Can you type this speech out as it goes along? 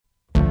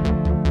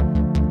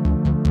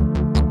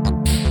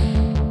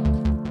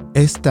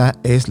Esta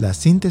es la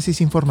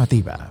síntesis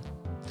informativa,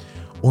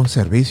 un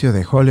servicio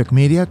de Holyoke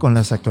Media con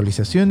las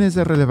actualizaciones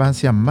de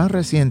relevancia más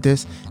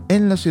recientes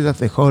en la ciudad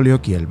de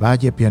Holyoke y el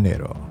Valle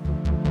Pionero.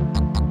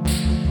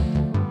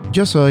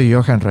 Yo soy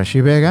Johan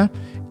Rashi Vega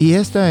y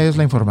esta es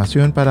la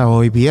información para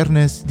hoy,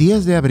 viernes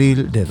 10 de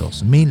abril de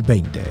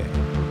 2020.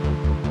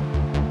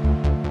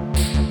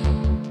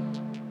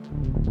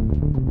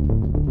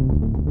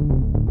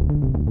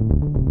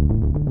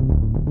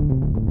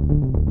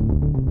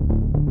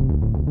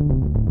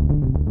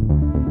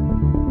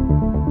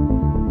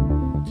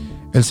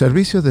 El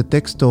servicio de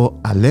texto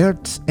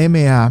Alerts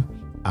MA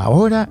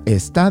ahora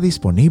está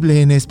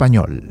disponible en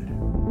español.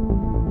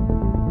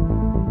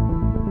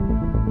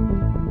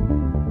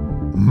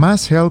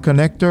 Mass Health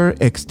Connector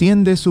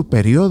extiende su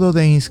periodo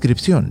de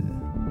inscripción.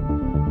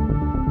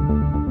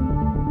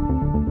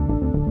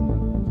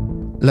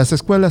 Las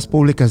escuelas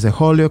públicas de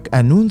Holyoke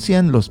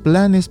anuncian los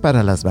planes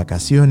para las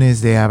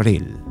vacaciones de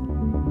abril.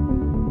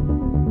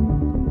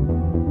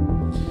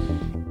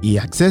 Y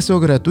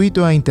acceso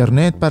gratuito a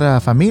Internet para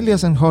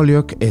familias en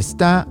Holyoke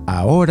está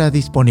ahora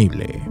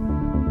disponible.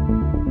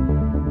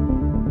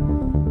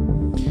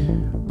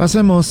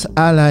 Pasemos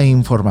a la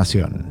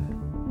información.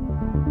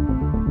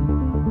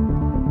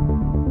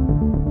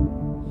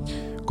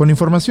 Con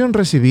información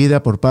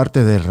recibida por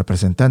parte del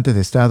representante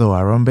de Estado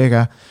Aaron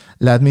Vega,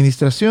 la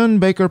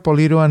administración Baker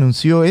Polito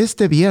anunció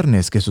este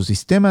viernes que su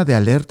sistema de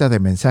alerta de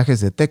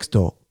mensajes de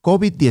texto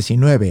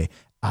COVID-19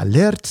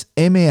 Alerts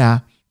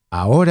MA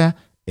ahora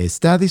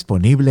está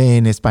disponible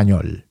en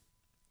español.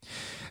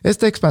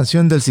 Esta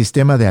expansión del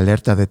sistema de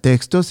alerta de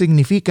texto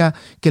significa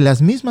que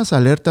las mismas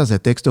alertas de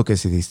texto que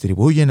se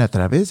distribuyen a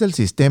través del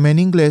sistema en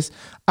inglés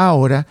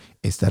ahora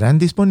estarán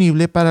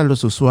disponibles para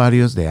los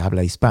usuarios de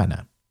habla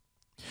hispana.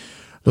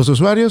 Los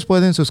usuarios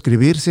pueden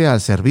suscribirse al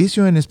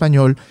servicio en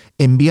español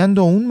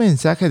enviando un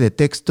mensaje de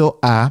texto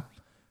a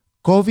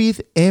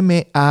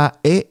COVID-MAESP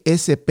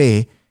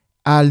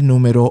al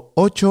número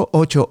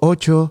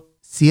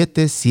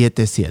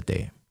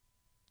 888-777.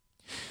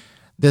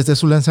 Desde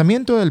su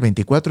lanzamiento el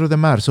 24 de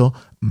marzo,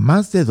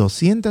 más de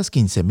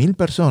 215,000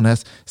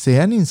 personas se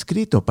han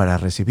inscrito para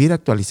recibir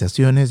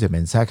actualizaciones de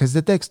mensajes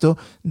de texto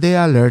de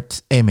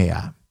Alerts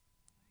MA.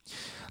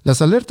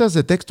 Las alertas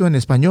de texto en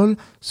español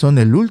son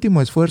el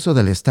último esfuerzo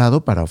del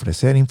Estado para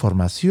ofrecer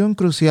información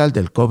crucial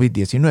del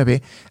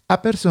COVID-19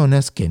 a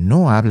personas que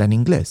no hablan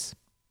inglés.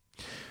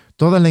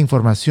 Toda la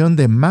información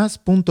de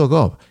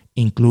más.gov,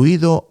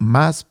 incluido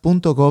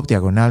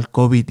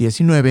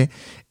más.gov/COVID-19,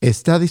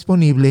 está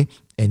disponible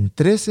en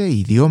 13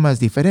 idiomas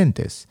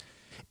diferentes,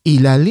 y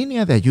la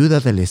línea de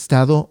ayuda del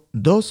Estado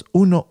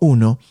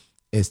 211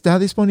 está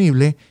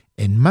disponible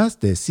en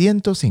más de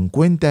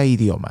 150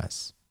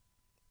 idiomas.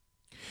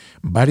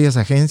 Varias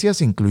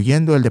agencias,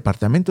 incluyendo el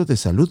Departamento de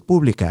Salud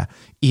Pública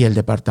y el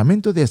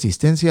Departamento de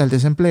Asistencia al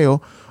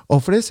Desempleo,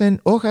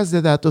 ofrecen hojas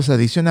de datos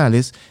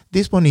adicionales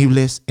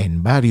disponibles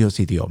en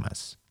varios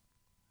idiomas.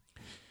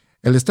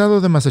 El estado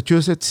de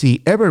Massachusetts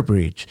y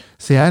Everbridge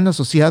se han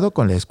asociado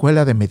con la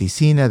Escuela de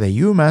Medicina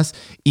de UMass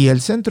y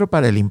el Centro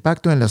para el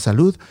Impacto en la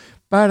Salud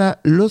para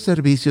los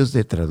servicios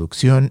de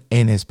traducción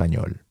en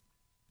español.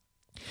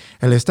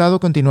 El estado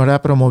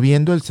continuará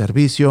promoviendo el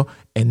servicio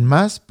en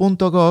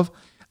más.gov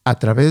a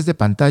través de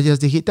pantallas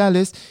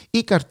digitales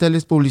y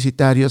carteles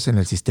publicitarios en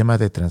el sistema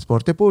de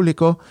transporte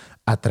público,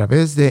 a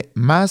través de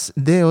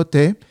Más.dot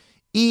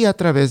y a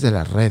través de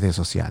las redes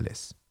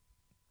sociales.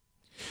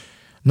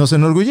 Nos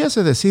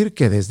enorgullece decir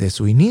que desde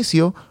su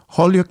inicio,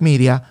 Holyoke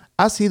Media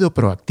ha sido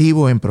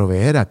proactivo en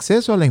proveer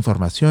acceso a la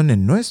información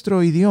en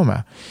nuestro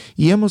idioma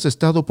y hemos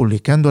estado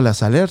publicando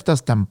las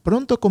alertas tan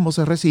pronto como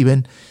se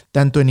reciben,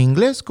 tanto en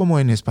inglés como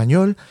en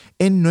español,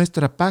 en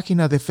nuestra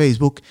página de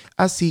Facebook,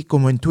 así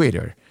como en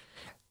Twitter.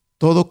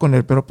 Todo con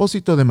el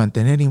propósito de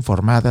mantener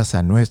informadas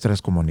a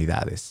nuestras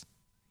comunidades.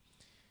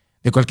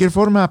 De cualquier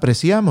forma,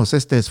 apreciamos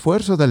este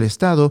esfuerzo del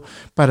Estado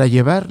para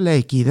llevar la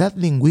equidad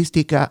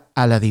lingüística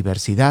a la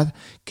diversidad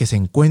que se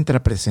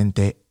encuentra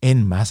presente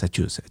en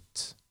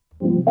Massachusetts.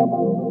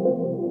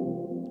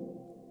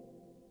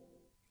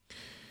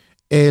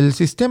 El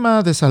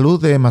sistema de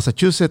salud de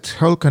Massachusetts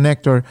Health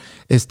Connector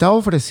está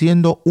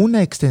ofreciendo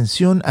una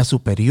extensión a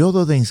su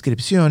periodo de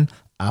inscripción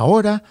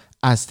ahora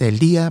hasta el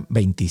día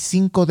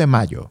 25 de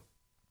mayo.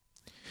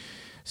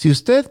 Si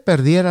usted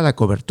perdiera la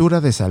cobertura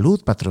de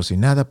salud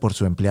patrocinada por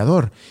su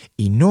empleador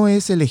y no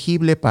es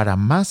elegible para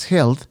Mass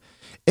Health,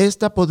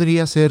 esta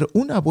podría ser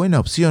una buena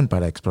opción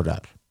para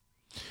explorar.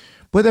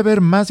 Puede ver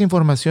más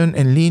información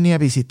en línea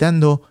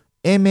visitando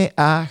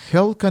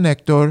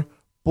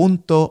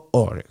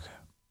mahealthconnector.org.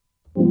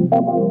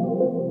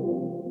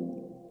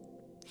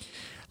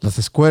 Las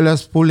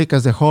escuelas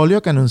públicas de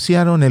Holyoke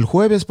anunciaron el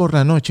jueves por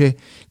la noche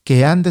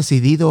que han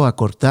decidido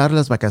acortar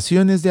las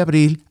vacaciones de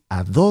abril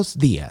a 2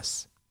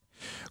 días.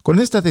 Con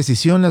esta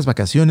decisión, las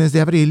vacaciones de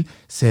abril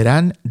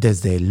serán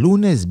desde el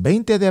lunes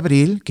 20 de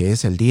abril, que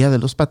es el Día de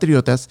los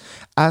Patriotas,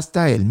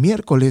 hasta el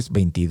miércoles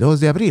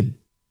 22 de abril.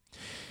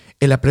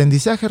 El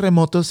aprendizaje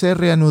remoto se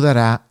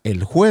reanudará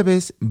el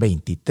jueves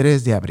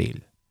 23 de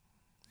abril.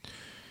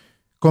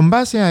 Con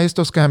base a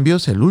estos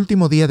cambios, el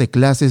último día de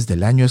clases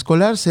del año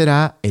escolar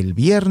será el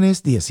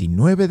viernes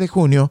 19 de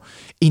junio,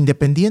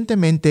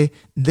 independientemente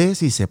de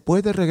si se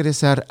puede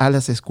regresar a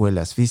las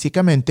escuelas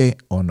físicamente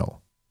o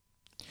no.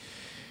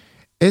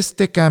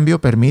 Este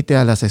cambio permite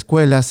a las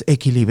escuelas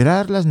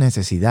equilibrar las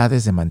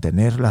necesidades de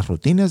mantener las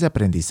rutinas de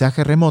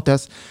aprendizaje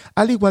remotas,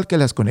 al igual que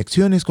las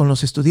conexiones con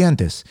los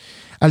estudiantes,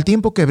 al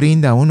tiempo que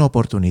brinda una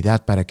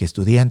oportunidad para que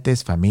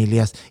estudiantes,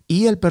 familias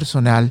y el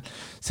personal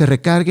se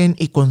recarguen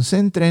y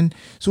concentren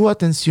su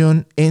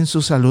atención en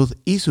su salud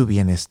y su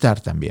bienestar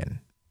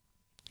también.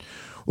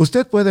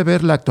 Usted puede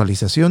ver la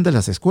actualización de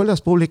las escuelas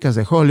públicas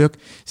de Holyoke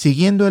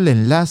siguiendo el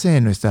enlace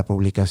en nuestra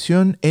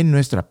publicación en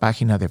nuestra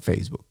página de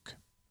Facebook.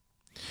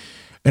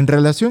 En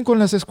relación con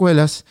las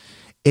escuelas,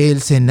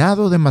 el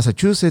Senado de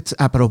Massachusetts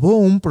aprobó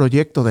un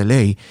proyecto de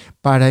ley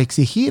para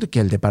exigir que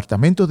el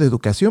Departamento de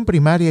Educación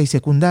Primaria y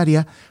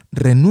Secundaria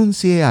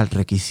renuncie al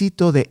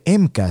requisito de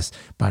MCAS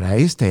para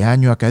este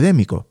año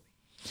académico.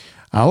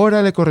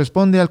 Ahora le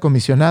corresponde al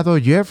comisionado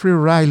Jeffrey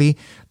Riley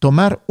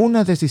tomar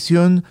una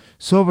decisión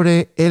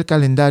sobre el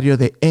calendario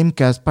de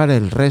MCAS para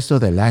el resto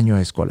del año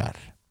escolar.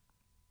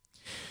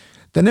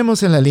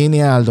 Tenemos en la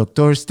línea al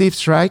Dr. Steve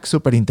Strike,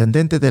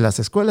 superintendente de las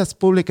escuelas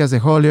públicas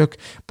de Holyoke,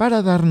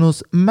 para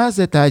darnos más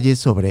detalles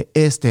sobre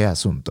este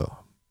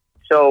asunto.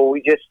 So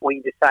we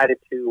decided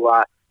to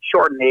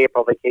shorten the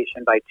April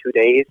vacation by 2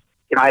 days.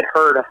 I'd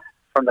heard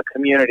from the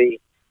community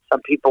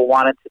some people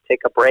wanted to take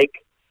a break,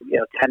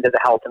 tend to the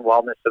health and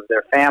wellness of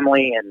their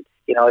family, and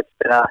it's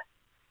been a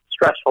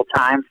stressful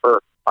time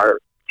for our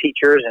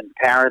teachers and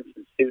parents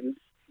and students.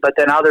 But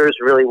then others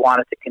really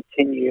wanted to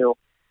continue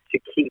to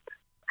keep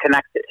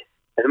connected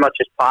as much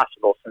as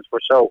possible since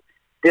we're so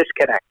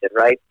disconnected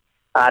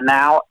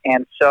now.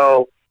 And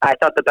so I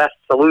thought the best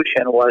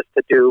solution was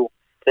to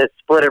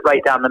split it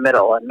right down the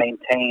middle and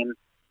maintain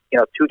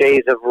 2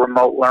 days of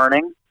remote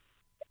learning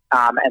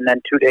and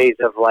then 2 days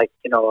of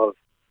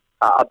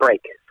a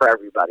break for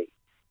everybody.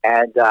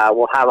 And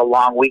we'll have a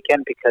long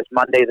weekend because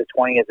Monday the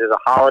 20th is a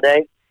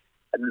holiday,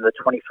 and then the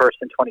 21st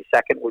and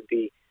 22nd would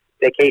be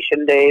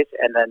vacation days,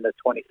 and then the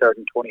 23rd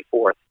and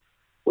 24th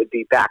would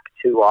be back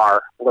to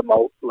our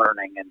remote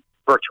learning and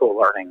virtual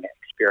learning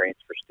experience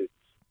for students.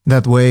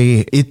 That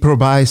way, it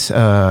provides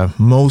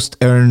most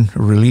earned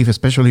relief,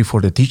 especially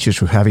for the teachers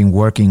who have been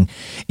working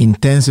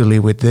intensively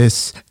with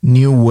this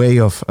new way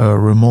of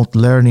remote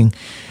learning.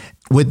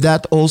 With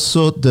that,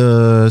 also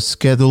the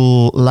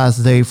schedule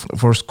last day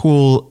for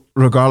school,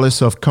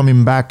 regardless of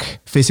coming back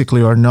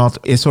physically or not,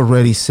 is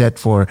already set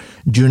for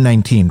June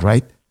 19,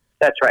 right?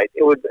 That's right.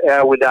 It would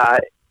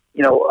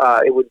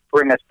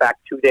bring us back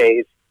 2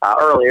 days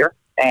earlier,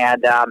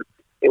 and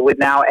it would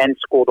now end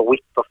school the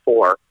week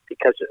before,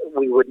 because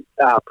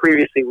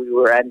previously we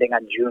were ending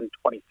on June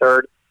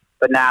 23rd,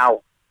 but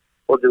now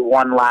we'll do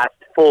one last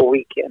full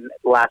week, and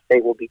the last day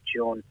will be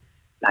June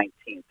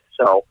 19th.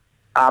 So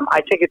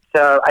I think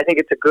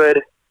it's a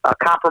good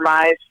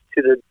compromise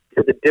to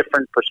the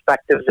different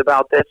perspectives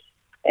about this,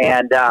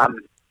 and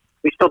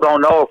we still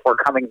don't know if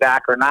we're coming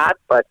back or not,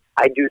 but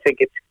I do think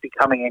it's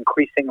becoming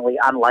increasingly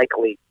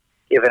unlikely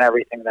given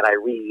everything that I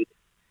read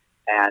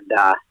and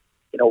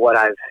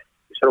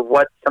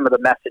what some of the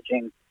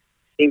messaging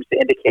seems to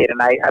indicate.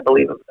 And I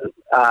believe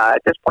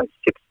at this point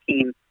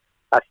 16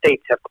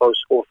 states have closed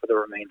school for the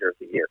remainder of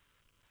the year.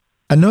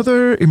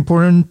 Another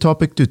important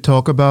topic to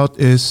talk about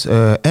is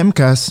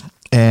MCAS,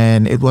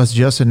 and it was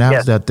just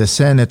announced that the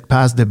Senate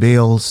passed the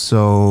bill.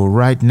 So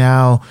right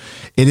now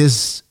it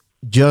is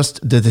just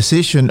the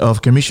decision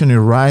of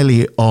Commissioner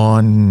Riley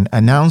on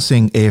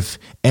announcing if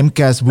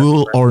MCAS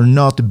will or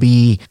not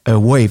be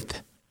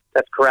waived.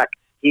 That's correct.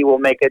 He will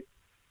make it.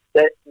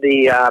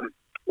 The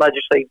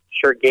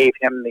legislature gave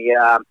him the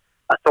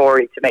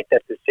authority to make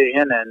that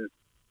decision, and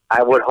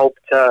I would hope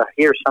to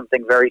hear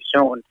something very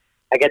soon.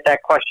 I get that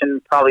question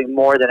probably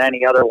more than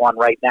any other one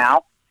right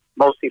now,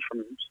 mostly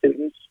from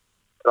students,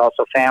 but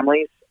also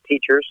families,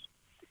 teachers.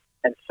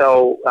 And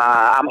so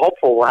I'm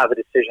hopeful we'll have a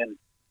decision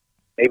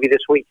maybe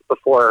this week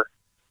before,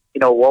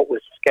 what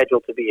was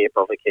scheduled to be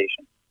April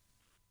vacation.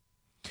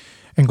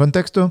 En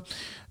contexto,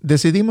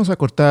 decidimos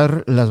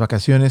acortar las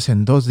vacaciones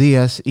en 2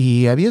 días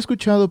y había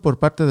escuchado por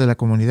parte de la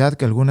comunidad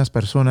que algunas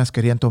personas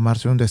querían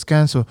tomarse un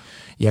descanso,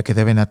 ya que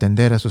deben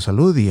atender a su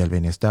salud y al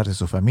bienestar de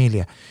su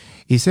familia.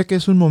 Y sé que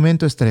es un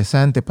momento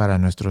estresante para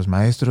nuestros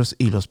maestros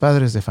y los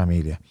padres de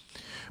familia.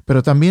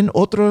 Pero también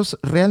otros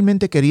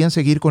realmente querían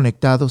seguir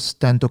conectados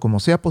tanto como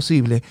sea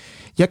posible,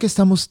 ya que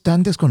estamos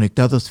tan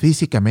desconectados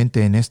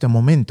físicamente en este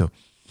momento.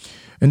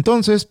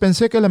 Entonces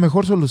pensé que la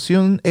mejor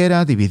solución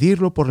era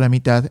dividirlo por la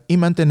mitad y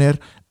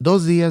mantener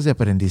 2 días de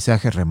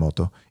aprendizaje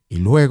remoto y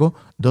luego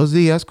 2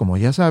 días, como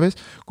ya sabes,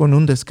 con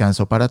un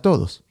descanso para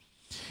todos.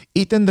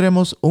 Y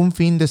tendremos un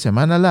fin de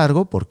semana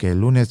largo porque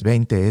el lunes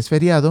 20 es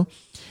feriado,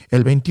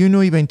 el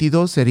 21 y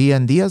 22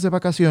 serían días de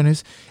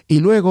vacaciones y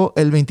luego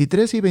el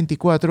 23 y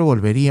 24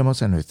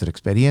 volveríamos a nuestra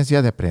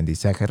experiencia de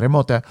aprendizaje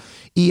remota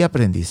y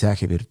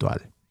aprendizaje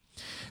virtual.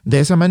 De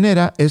esa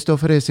manera, esto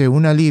ofrece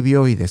un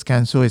alivio y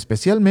descanso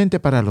especialmente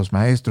para los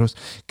maestros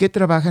que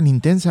trabajan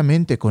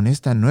intensamente con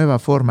esta nueva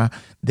forma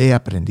de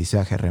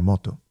aprendizaje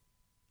remoto.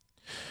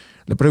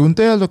 Le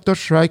pregunté al Dr.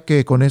 Shrike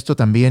que con esto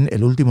también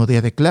el último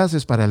día de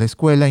clases para la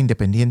escuela,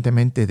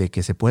 independientemente de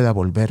que se pueda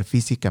volver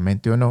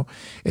físicamente o no,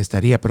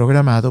 estaría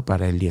programado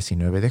para el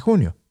 19 de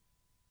junio.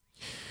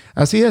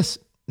 Así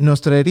es,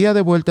 nos traería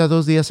de vuelta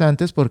 2 días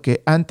antes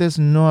porque antes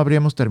no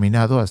habríamos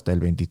terminado hasta el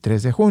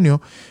 23 de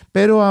junio,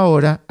 pero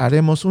ahora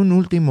haremos un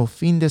último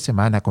fin de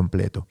semana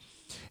completo.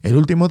 El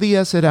último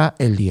día será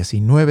el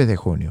 19 de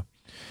junio.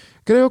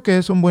 Creo que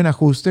es un buen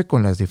ajuste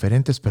con las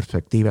diferentes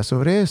perspectivas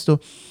sobre esto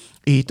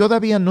y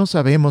todavía no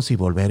sabemos si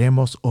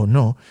volveremos o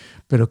no,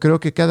 pero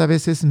creo que cada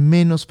vez es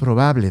menos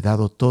probable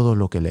dado todo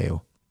lo que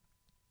leo.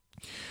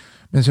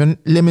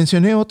 Le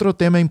mencioné otro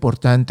tema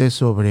importante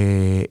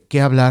sobre qué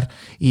hablar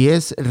y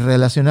es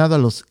relacionado a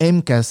los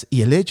MCAS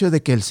y el hecho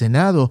de que el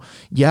Senado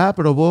ya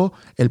aprobó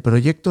el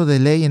proyecto de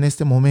ley en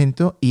este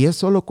momento y es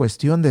solo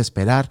cuestión de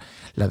esperar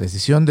la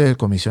decisión del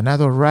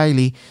comisionado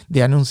Riley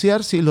de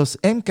anunciar si los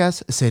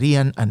MCAS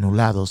serían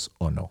anulados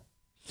o no.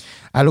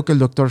 A lo que el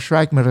Dr.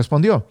 Shrike me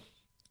respondió,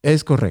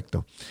 es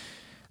correcto.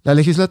 La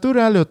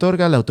legislatura le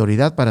otorga la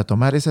autoridad para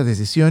tomar esa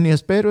decisión y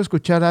espero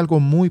escuchar algo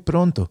muy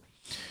pronto.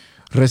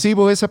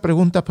 Recibo esa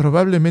pregunta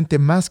probablemente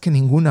más que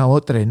ninguna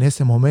otra en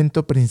ese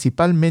momento,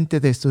 principalmente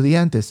de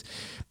estudiantes,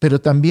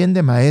 pero también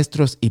de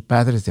maestros y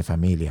padres de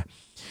familia.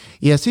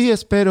 Y así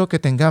espero que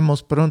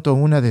tengamos pronto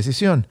una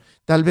decisión,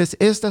 tal vez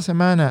esta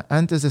semana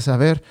antes de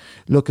saber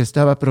lo que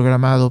estaba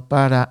programado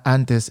para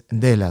antes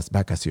de las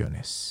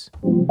vacaciones.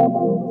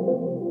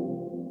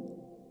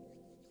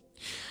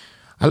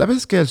 A la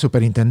vez que el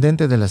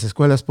superintendente de las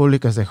escuelas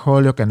públicas de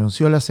Holyoke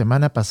anunció la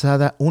semana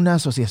pasada una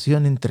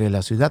asociación entre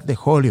la ciudad de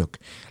Holyoke,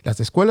 las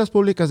escuelas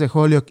públicas de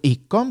Holyoke y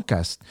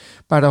Comcast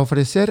para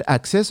ofrecer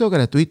acceso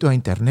gratuito a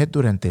Internet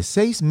durante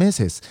 6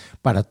 meses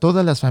para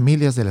todas las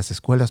familias de las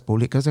escuelas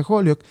públicas de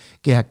Holyoke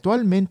que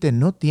actualmente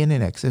no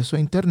tienen acceso a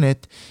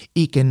Internet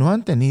y que no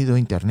han tenido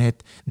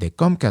Internet de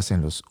Comcast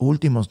en los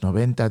últimos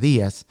 90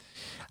 días,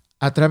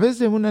 a través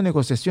de una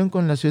negociación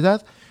con la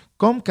ciudad,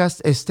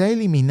 Comcast está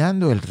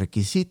eliminando el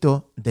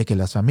requisito de que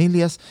las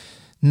familias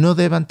no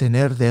deban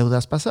tener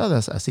deudas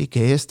pasadas, así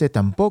que este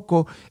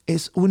tampoco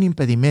es un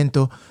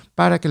impedimento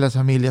para que las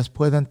familias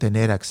puedan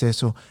tener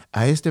acceso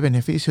a este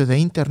beneficio de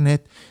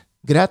Internet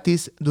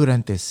gratis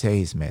durante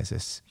 6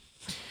 meses.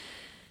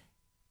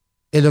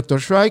 El Dr.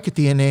 Shrike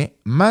tiene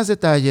más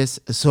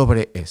detalles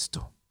sobre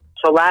esto.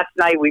 So last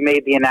night we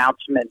made the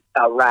announcement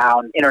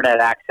around Internet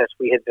access.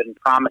 We had been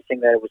promising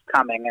that it was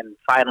coming, and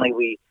finally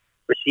we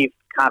received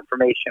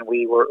confirmation.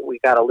 We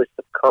got a list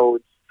of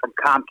codes from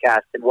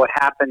Comcast, and what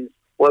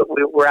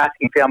we're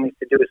asking families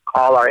to do is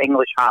call our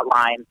English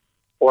hotline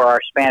or our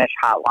Spanish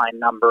hotline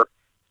number,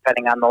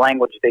 depending on the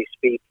language they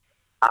speak,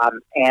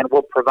 and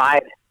we'll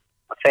provide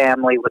a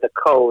family with a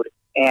code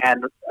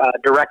and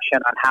direction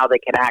on how they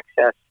can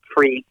access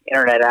free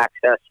Internet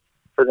access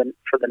for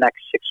the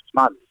next 6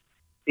 months.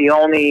 The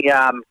only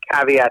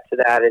caveat to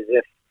that is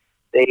if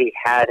they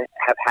have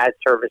had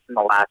service in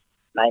the last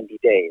 90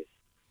 days.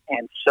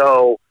 And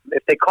so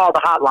if they call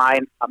the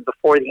hotline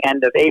before the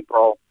end of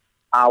April,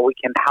 we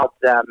can help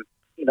them,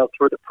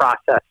 through the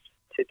process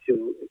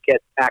to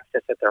get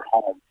access at their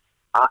home.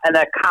 And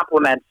that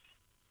complements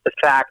the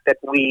fact that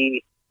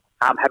we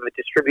have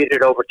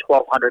distributed over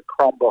 1,200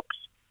 Chromebooks.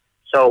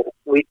 So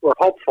we're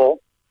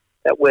hopeful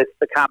that with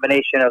the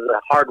combination of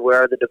the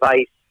hardware, the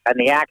device, and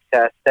the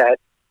access that,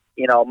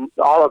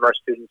 all of our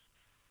students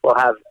will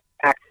have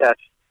access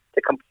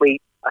to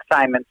complete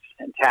assignments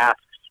and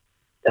tasks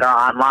that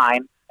are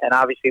online. And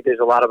obviously there's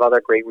a lot of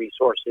other great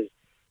resources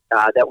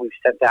that we've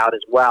sent out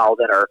as well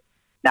that are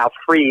now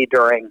free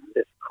during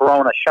this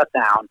Corona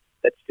shutdown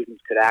that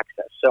students could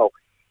access. So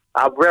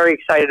very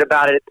excited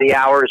about it. The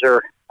hours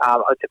are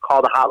to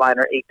call the hotline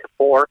are 8 to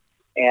 4.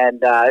 And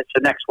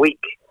so next week,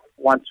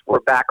 once we're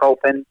back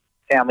open,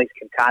 families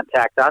can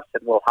contact us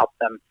and we'll help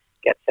them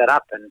get set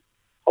up. And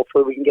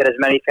hopefully we can get as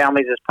many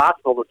families as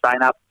possible to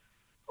sign up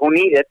who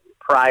need it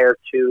prior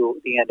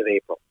to the end of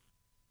April.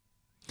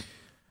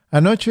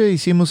 Anoche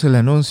hicimos el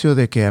anuncio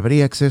de que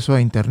habría acceso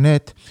a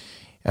Internet.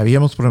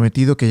 Habíamos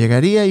prometido que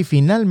llegaría y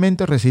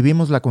finalmente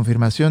recibimos la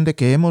confirmación de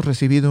que hemos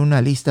recibido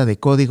una lista de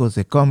códigos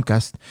de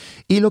Comcast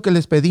y lo que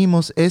les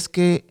pedimos es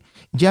que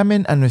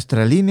llamen a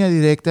nuestra línea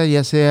directa,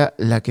 ya sea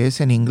la que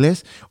es en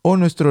inglés o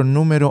nuestro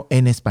número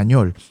en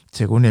español,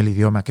 según el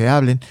idioma que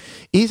hablen,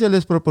 y se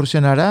les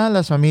proporcionará a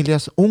las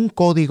familias un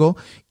código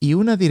y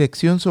una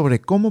dirección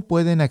sobre cómo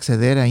pueden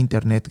acceder a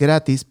Internet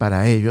gratis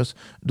para ellos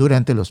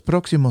durante los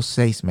próximos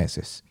 6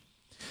 meses.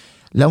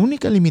 La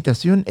única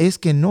limitación es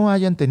que no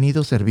hayan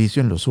tenido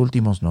servicio en los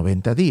últimos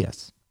 90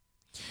 días.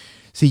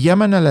 Si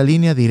llaman a la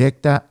línea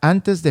directa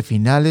antes de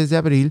finales de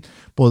abril,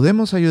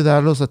 podemos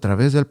ayudarlos a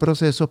través del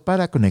proceso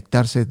para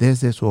conectarse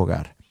desde su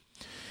hogar.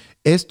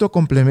 Esto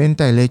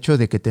complementa el hecho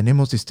de que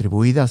tenemos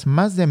distribuidas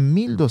más de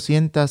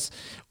 1,200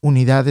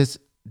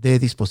 unidades de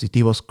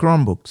dispositivos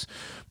Chromebooks.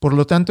 Por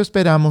lo tanto,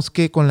 esperamos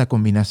que con la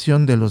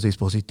combinación de los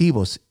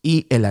dispositivos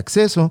y el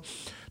acceso,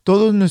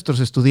 todos nuestros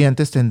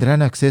estudiantes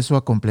tendrán acceso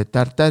a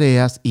completar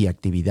tareas y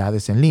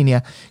actividades en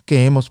línea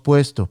que hemos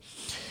puesto.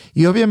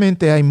 Y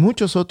obviamente hay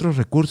muchos otros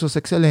recursos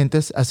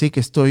excelentes, así que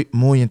estoy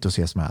muy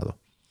entusiasmado.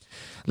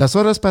 Las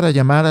horas para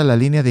llamar a la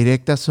línea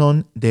directa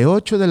son de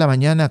 8 de la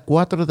mañana a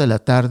 4 de la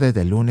tarde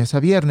de lunes a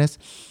viernes,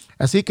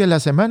 así que la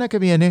semana que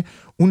viene,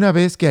 una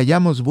vez que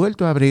hayamos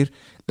vuelto a abrir,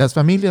 las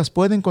familias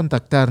pueden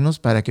contactarnos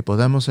para que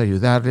podamos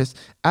ayudarles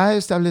a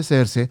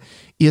establecerse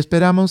y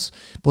esperamos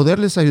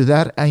poderles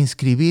ayudar a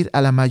inscribir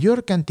a la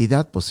mayor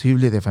cantidad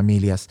posible de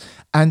familias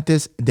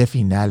antes de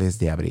finales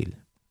de abril.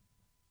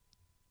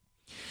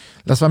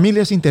 Las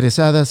familias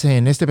interesadas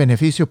en este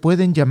beneficio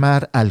pueden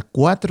llamar al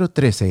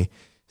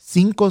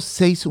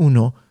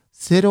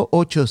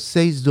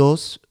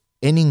 413-561-0862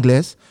 en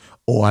inglés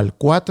o al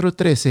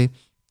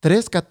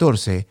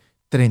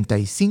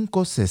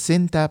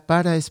 413-314-3560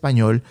 para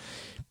español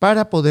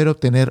para poder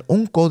obtener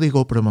un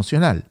código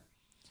promocional.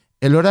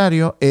 El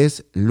horario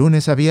es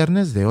lunes a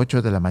viernes de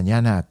 8 de la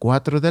mañana a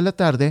 4 de la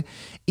tarde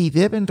y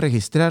deben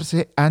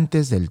registrarse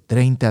antes del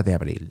 30 de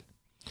abril.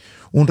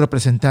 Un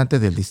representante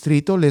del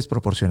distrito les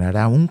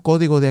proporcionará un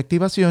código de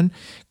activación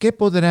que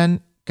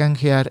podrán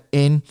canjear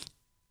en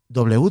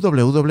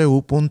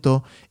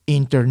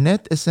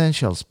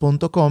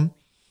www.internetessentials.com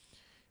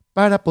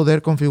para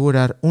poder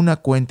configurar una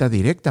cuenta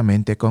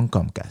directamente con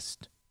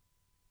Comcast.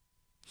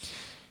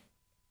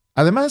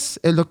 Además,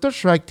 el Dr.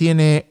 Shrike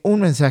tiene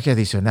un mensaje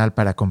adicional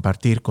para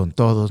compartir con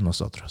todos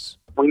nosotros.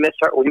 We miss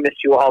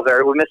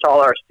all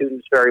our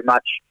students very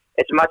much.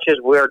 As much as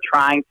we're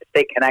trying to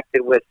stay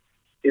connected with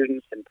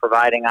students and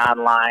providing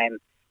online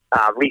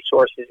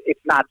resources,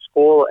 it's not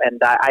school,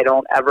 and I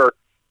don't ever,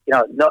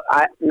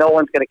 no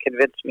one's going to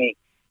convince me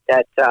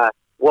that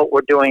what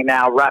we're doing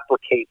now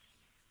replicates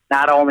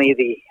not only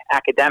the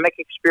academic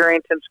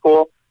experience in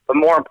school, but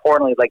more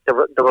importantly, like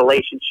the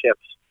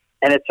relationships.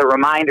 And it's a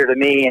reminder to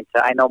me and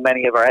to, I know,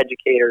 many of our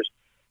educators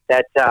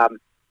that that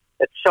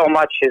so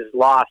much is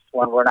lost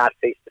when we're not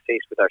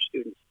face-to-face with our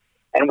students.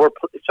 And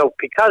so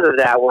because of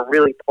that, we're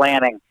really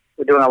planning.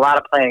 We're doing a lot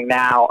of planning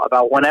now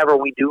about whenever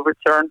we do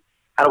return,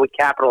 how do we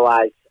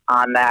capitalize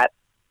on that?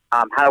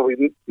 How do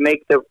we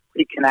make the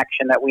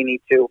reconnection that we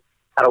need to?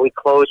 How do we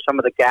close some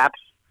of the gaps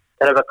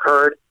that have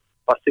occurred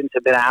while students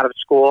have been out of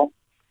school?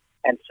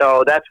 And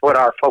so that's what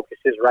our focus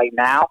is right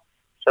now,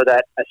 so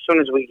that as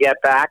soon as we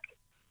get back,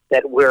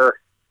 that we're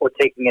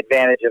taking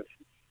advantage of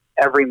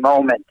every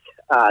moment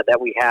that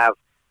we have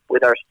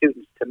with our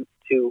students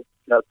to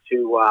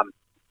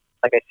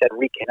like I said,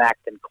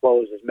 reconnect and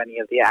close as many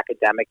of the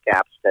academic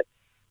gaps that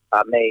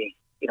may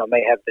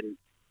have been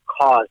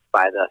caused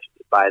by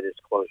this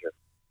closure.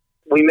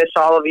 We miss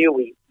all of you.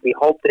 We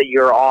hope that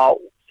you're all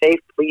safe.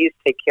 Please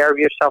take care of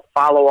yourself.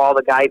 Follow all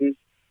the guidance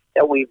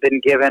that we've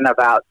been given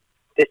about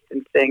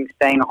distancing,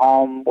 staying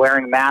home,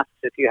 wearing masks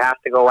if you have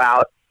to go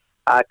out,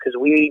 because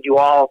we need you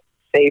all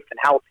safe and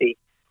healthy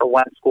for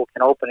when school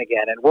can open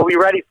again. And we'll be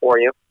ready for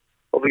you.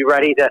 We'll be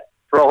ready to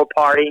throw a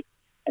party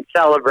and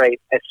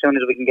celebrate as soon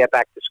as we can get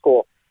back to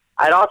school.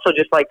 I'd also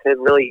just like to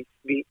really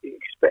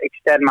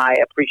extend my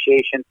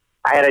appreciation.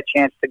 I had a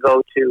chance to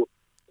go to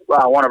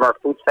one of our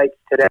food sites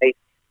today,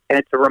 and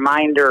it's a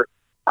reminder.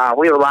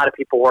 We have a lot of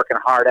people working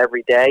hard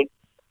every day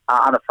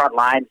on the front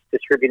lines,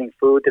 distributing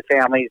food to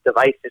families,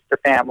 devices to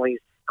families,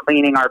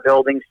 cleaning our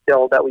buildings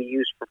still that we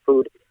use for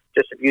food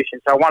distribution.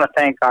 So I want to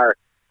thank our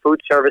food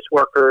service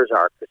workers,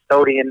 our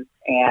custodians,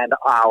 and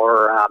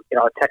our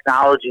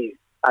technology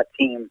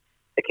team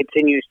that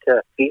continues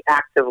to be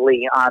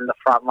actively on the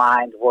front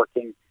lines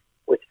working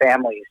with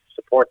families to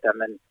support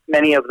them. And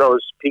many of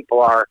those people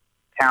are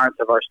parents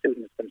of our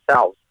students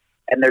themselves,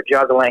 and they're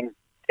juggling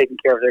taking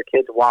care of their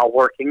kids while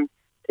working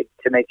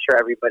to make sure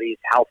everybody's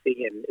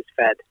healthy and is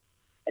fed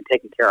and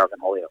taken care of in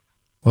Holyoke.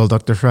 Well,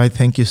 Dr. Shrike,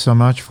 thank you so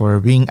much for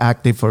being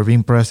active, for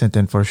being present,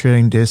 and for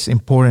sharing this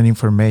important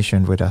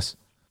information with us.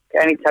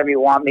 Anytime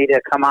you want me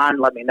to come on,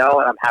 let me know,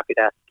 and I'm happy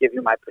to give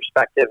you my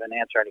perspective and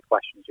answer any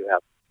questions you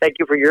have. Thank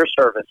you for your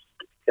service,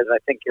 because I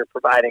think you're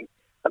providing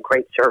a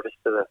great service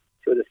to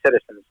the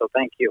citizens, so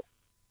thank you.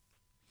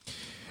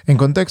 En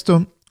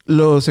contexto,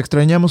 los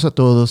extrañamos a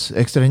todos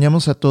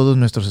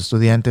nuestros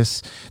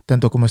estudiantes,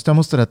 tanto como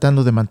estamos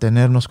tratando de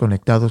mantenernos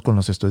conectados con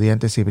los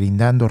estudiantes y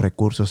brindando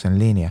recursos en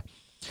línea.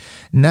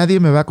 Nadie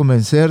me va a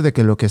convencer de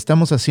que lo que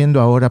estamos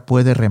haciendo ahora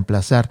puede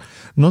reemplazar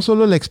no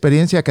solo la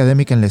experiencia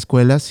académica en la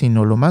escuela,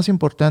 sino lo más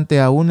importante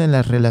aún en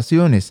las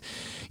relaciones.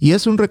 Y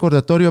es un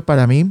recordatorio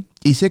para mí,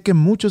 y sé que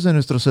muchos de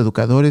nuestros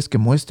educadores que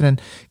muestran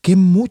que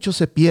mucho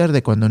se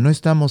pierde cuando no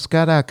estamos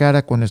cara a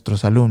cara con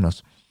nuestros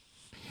alumnos.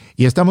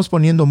 Y estamos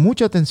poniendo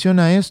mucha atención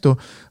a esto.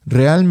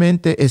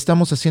 Realmente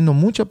estamos haciendo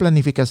mucha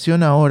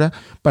planificación ahora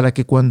para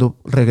que cuando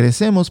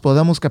regresemos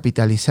podamos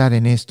capitalizar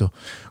en esto.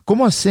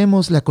 ¿Cómo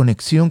hacemos la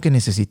conexión que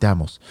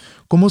necesitamos?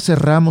 ¿Cómo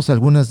cerramos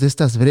algunas de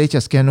estas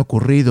brechas que han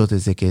ocurrido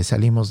desde que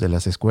salimos de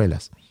las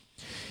escuelas?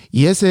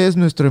 Y ese es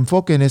nuestro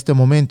enfoque en este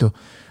momento.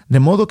 De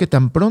modo que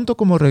tan pronto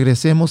como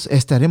regresemos,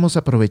 estaremos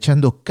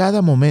aprovechando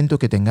cada momento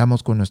que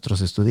tengamos con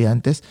nuestros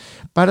estudiantes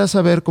para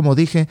saber, como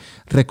dije,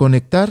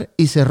 reconectar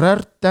y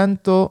cerrar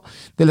tanto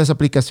de las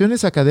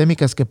aplicaciones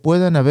académicas que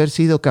puedan haber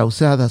sido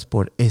causadas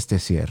por este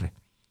cierre.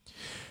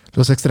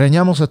 Los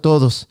extrañamos a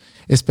todos.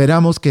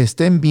 Esperamos que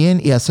estén bien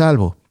y a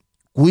salvo.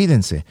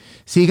 Cuídense,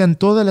 sigan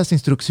todas las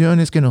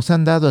instrucciones que nos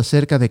han dado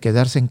acerca de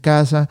quedarse en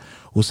casa,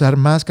 usar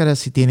máscaras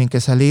si tienen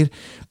que salir,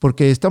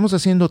 porque estamos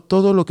haciendo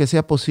todo lo que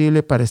sea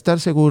posible para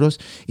estar seguros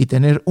y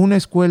tener una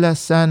escuela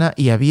sana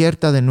y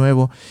abierta de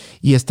nuevo,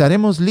 y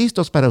estaremos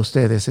listos para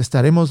ustedes,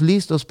 estaremos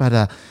listos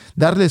para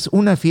darles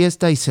una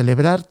fiesta y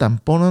celebrar tan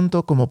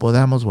pronto como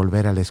podamos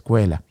volver a la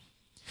escuela.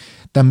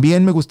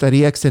 También me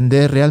gustaría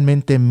extender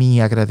realmente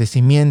mi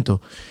agradecimiento,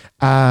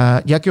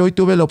 ya que hoy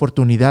tuve la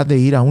oportunidad de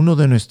ir a uno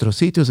de nuestros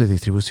sitios de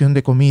distribución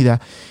de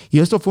comida, y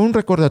esto fue un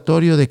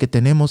recordatorio de que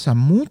tenemos a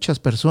muchas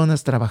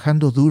personas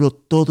trabajando duro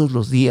todos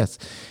los días,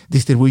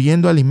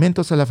 distribuyendo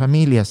alimentos a las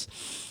familias,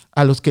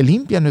 a los que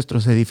limpian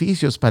nuestros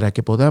edificios para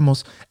que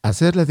podamos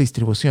hacer la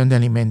distribución de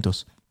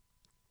alimentos.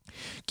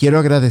 Quiero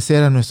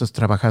agradecer a nuestros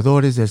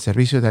trabajadores del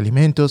servicio de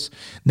alimentos,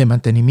 de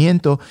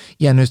mantenimiento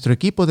y a nuestro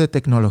equipo de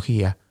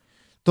tecnología.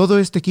 Todo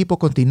este equipo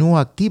continúa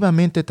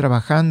activamente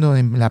trabajando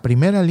en la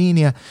primera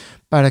línea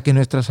para que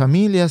nuestras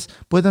familias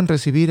puedan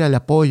recibir el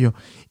apoyo,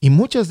 y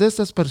muchas de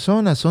estas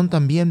personas son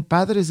también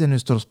padres de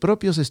nuestros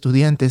propios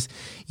estudiantes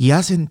y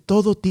hacen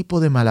todo tipo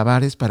de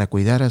malabares para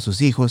cuidar a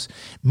sus hijos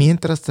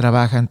mientras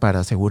trabajan para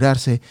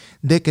asegurarse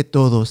de que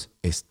todos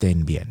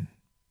estén bien.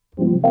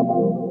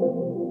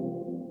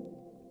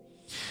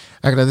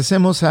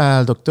 Agradecemos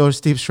al Dr.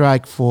 Steve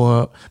Shrike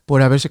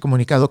por haberse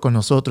comunicado con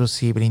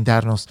nosotros y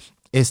brindarnos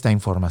esta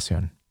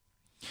información.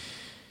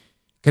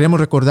 Queremos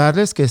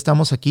recordarles que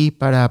estamos aquí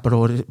para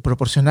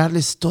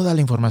proporcionarles toda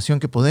la información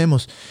que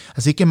podemos,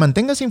 así que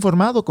manténgase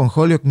informado con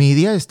Holyoke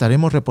Media.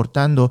 Estaremos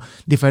reportando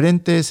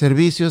diferentes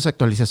servicios,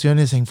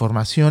 actualizaciones e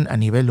información a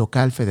nivel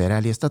local,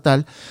 federal y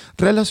estatal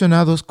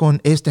relacionados con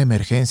esta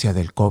emergencia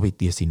del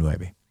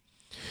COVID-19.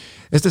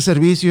 Este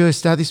servicio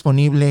está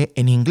disponible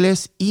en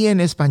inglés y en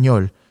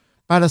español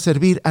para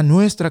servir a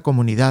nuestra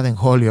comunidad en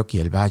Holyoke y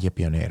el Valle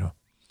Pionero.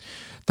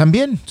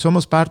 También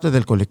somos parte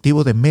del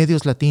colectivo de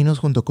medios latinos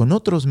junto con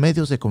otros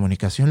medios de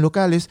comunicación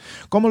locales,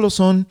 como lo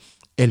son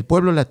El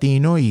Pueblo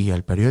Latino y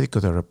el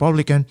periódico The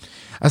Republican,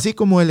 así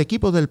como el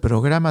equipo del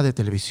programa de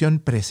televisión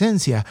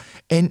Presencia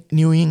en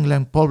New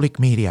England Public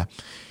Media.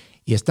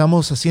 Y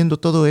estamos haciendo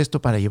todo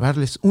esto para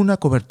llevarles una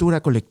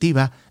cobertura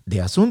colectiva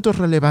de asuntos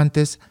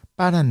relevantes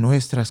para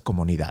nuestras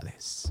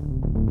comunidades.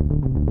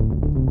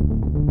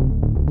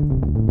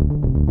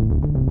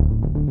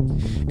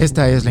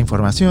 Esta es la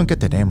información que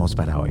tenemos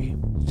para hoy.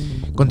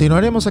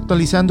 Continuaremos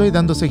actualizando y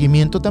dando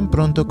seguimiento tan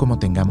pronto como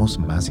tengamos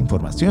más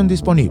información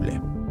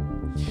disponible.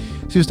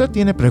 Si usted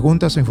tiene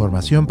preguntas o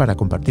información para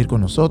compartir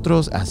con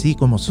nosotros, así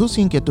como sus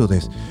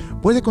inquietudes,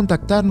 puede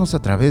contactarnos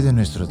a través de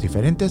nuestros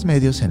diferentes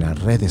medios en las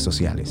redes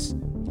sociales.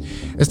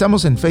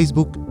 Estamos en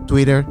Facebook,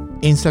 Twitter,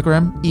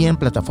 Instagram y en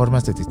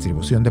plataformas de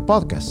distribución de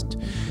podcast.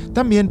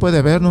 También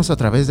puede vernos a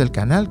través del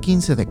canal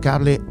 15 de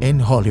cable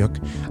en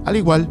Holyoke, al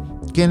igual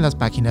que en las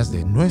páginas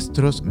de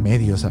nuestros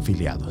medios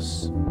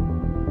afiliados.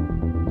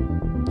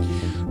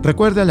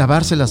 Recuerde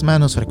lavarse las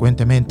manos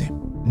frecuentemente,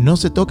 no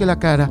se toque la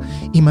cara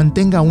y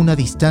mantenga una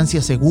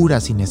distancia segura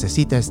si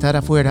necesita estar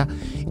afuera,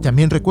 y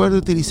también recuerde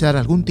utilizar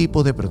algún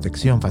tipo de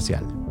protección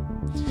facial.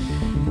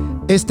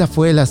 Esta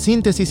fue la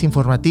síntesis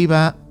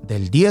informativa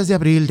del 10 de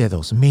abril de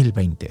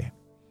 2020.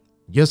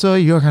 Yo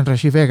soy Johan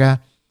Rashi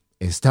Vega.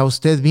 Está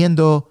usted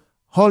viendo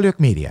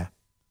Holyoke Media.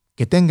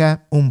 Que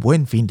tenga un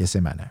buen fin de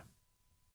semana.